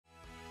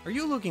Are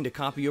you looking to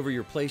copy over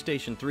your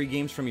PlayStation 3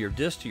 games from your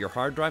disc to your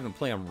hard drive and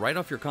play them right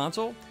off your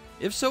console?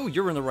 If so,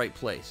 you're in the right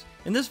place.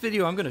 In this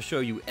video, I'm going to show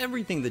you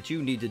everything that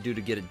you need to do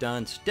to get it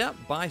done step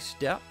by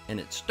step, and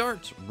it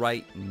starts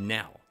right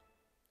now.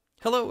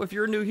 Hello, if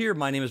you're new here,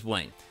 my name is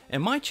Blaine,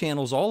 and my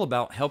channel is all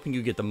about helping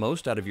you get the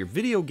most out of your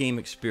video game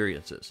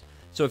experiences.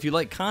 So if you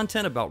like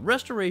content about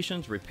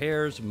restorations,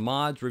 repairs,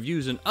 mods,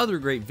 reviews, and other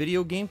great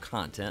video game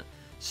content,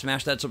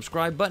 smash that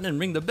subscribe button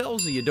and ring the bell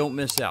so you don't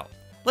miss out.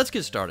 Let's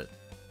get started.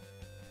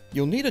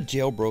 You'll need a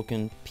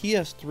jailbroken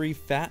PS3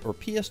 Fat or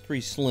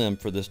PS3 Slim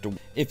for this to work.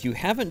 If you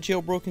haven't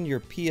jailbroken your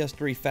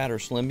PS3 Fat or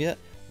Slim yet,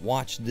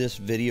 watch this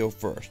video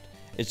first.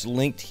 It's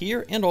linked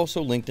here and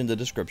also linked in the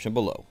description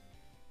below.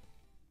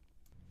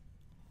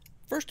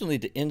 First, you'll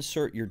need to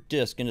insert your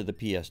disc into the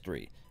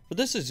PS3. For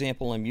this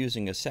example, I'm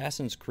using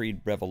Assassin's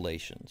Creed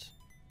Revelations.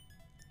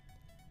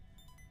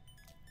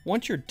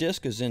 Once your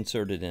disc is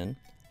inserted in,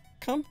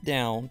 come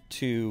down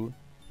to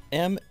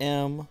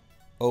mmOS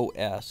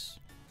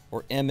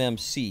or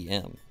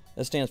mmCM.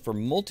 That stands for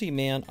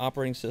Multiman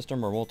Operating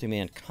System or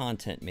Multiman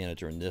Content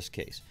Manager in this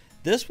case.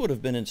 This would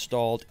have been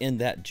installed in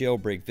that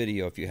jailbreak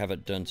video if you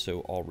haven't done so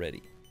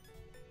already.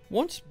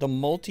 Once the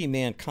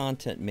Multiman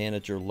Content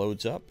Manager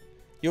loads up,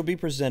 you'll be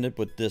presented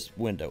with this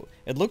window.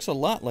 It looks a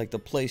lot like the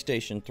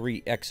PlayStation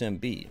 3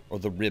 XMB or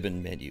the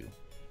ribbon menu.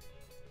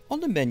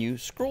 On the menu,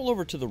 scroll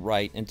over to the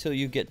right until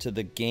you get to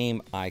the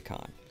game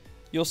icon.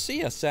 You'll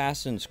see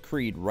Assassin's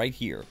Creed right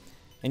here,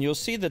 and you'll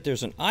see that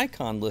there's an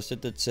icon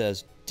listed that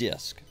says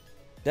disk.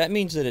 That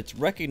means that it's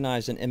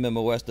recognized in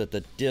mmOS that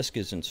the disk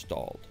is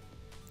installed.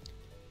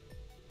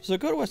 So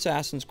go to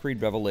Assassin's Creed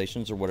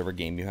Revelations or whatever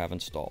game you have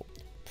installed.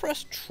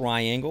 Press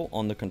triangle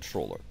on the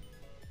controller.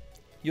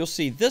 You'll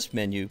see this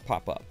menu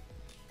pop up.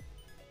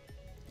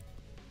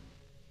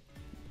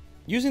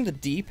 Using the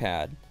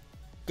D-pad,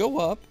 go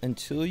up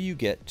until you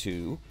get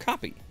to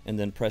copy and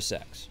then press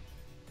X.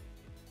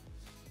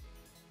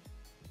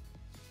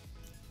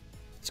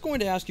 It's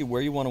going to ask you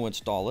where you want to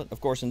install it. Of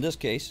course, in this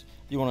case,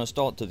 you want to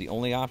install it to the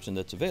only option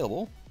that's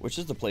available, which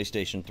is the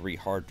PlayStation 3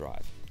 hard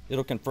drive.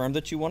 It'll confirm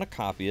that you want to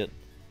copy it.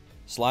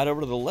 Slide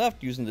over to the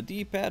left using the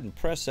D-pad and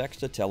press X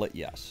to tell it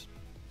yes.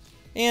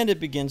 And it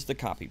begins the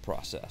copy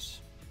process.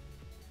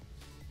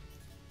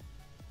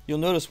 You'll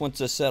notice once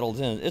this settles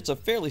in, it's a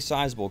fairly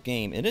sizable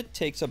game, and it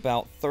takes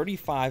about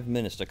 35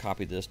 minutes to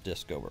copy this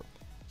disc over.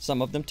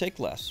 Some of them take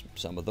less,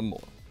 some of them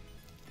more.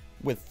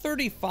 With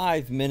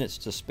 35 minutes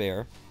to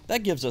spare,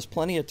 that gives us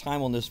plenty of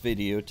time on this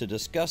video to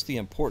discuss the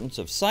importance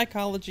of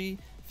psychology,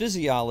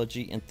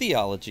 physiology, and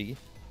theology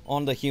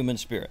on the human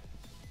spirit.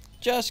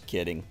 Just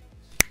kidding.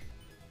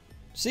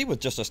 See, with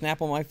just a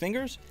snap of my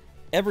fingers,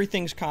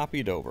 everything's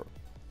copied over.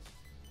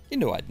 You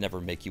know I'd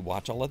never make you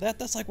watch all of that.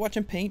 That's like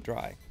watching paint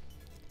dry.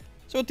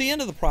 So at the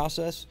end of the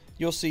process,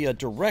 you'll see a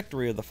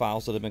directory of the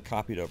files that have been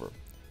copied over.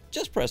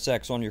 Just press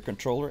X on your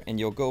controller and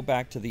you'll go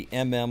back to the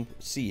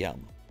mmCM.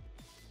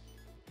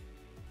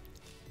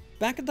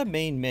 Back at the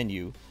main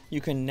menu,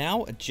 you can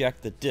now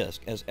eject the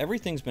disk as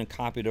everything's been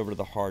copied over to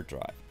the hard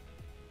drive.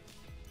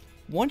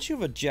 Once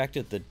you've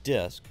ejected the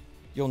disk,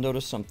 you'll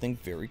notice something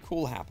very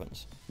cool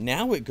happens.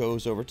 Now it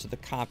goes over to the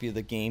copy of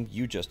the game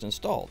you just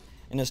installed.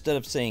 And instead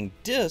of saying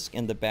disk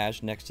in the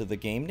badge next to the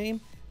game name,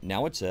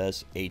 now it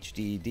says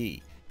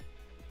HDD.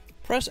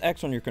 Press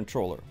X on your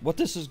controller. What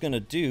this is going to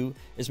do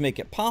is make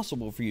it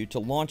possible for you to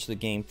launch the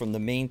game from the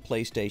main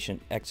PlayStation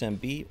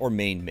XMB or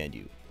main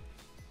menu.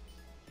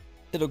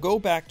 It'll go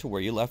back to where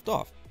you left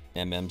off,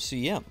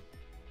 mmCM.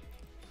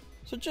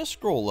 So just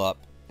scroll up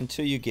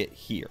until you get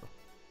here.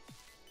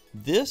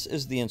 This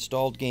is the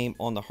installed game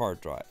on the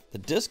hard drive. The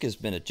disk has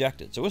been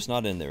ejected, so it's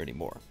not in there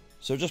anymore.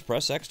 So just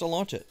press X to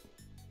launch it.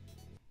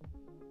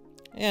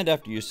 And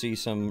after you see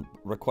some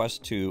requests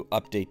to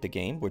update the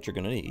game, which you're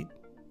going to need,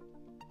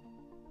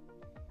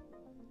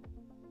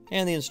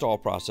 and the install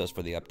process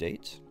for the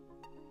updates,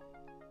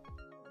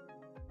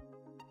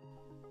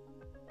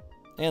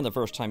 and the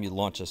first time you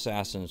launch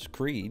Assassin's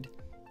Creed,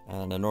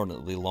 an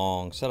inordinately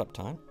long setup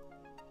time,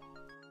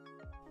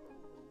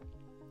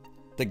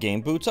 the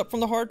game boots up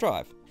from the hard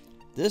drive.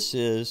 This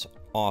is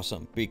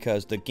awesome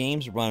because the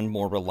games run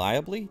more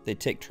reliably. They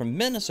take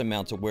tremendous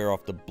amounts of wear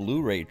off the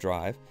Blu-ray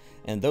drive,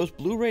 and those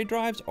Blu-ray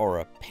drives are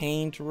a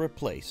pain to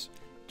replace.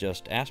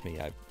 Just ask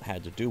me, I've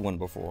had to do one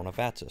before on a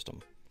VAT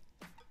system.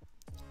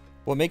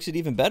 What makes it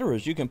even better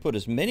is you can put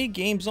as many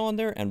games on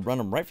there and run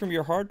them right from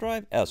your hard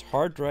drive as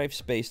hard drive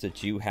space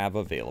that you have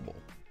available.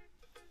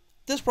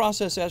 This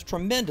process adds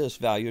tremendous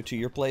value to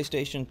your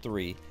PlayStation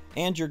 3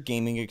 and your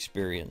gaming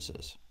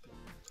experiences.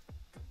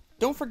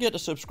 Don't forget to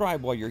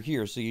subscribe while you're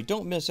here so you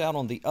don't miss out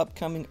on the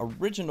upcoming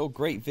original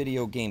great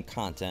video game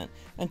content,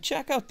 and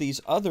check out these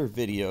other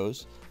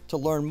videos to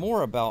learn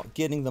more about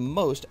getting the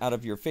most out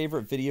of your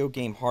favorite video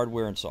game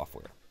hardware and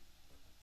software.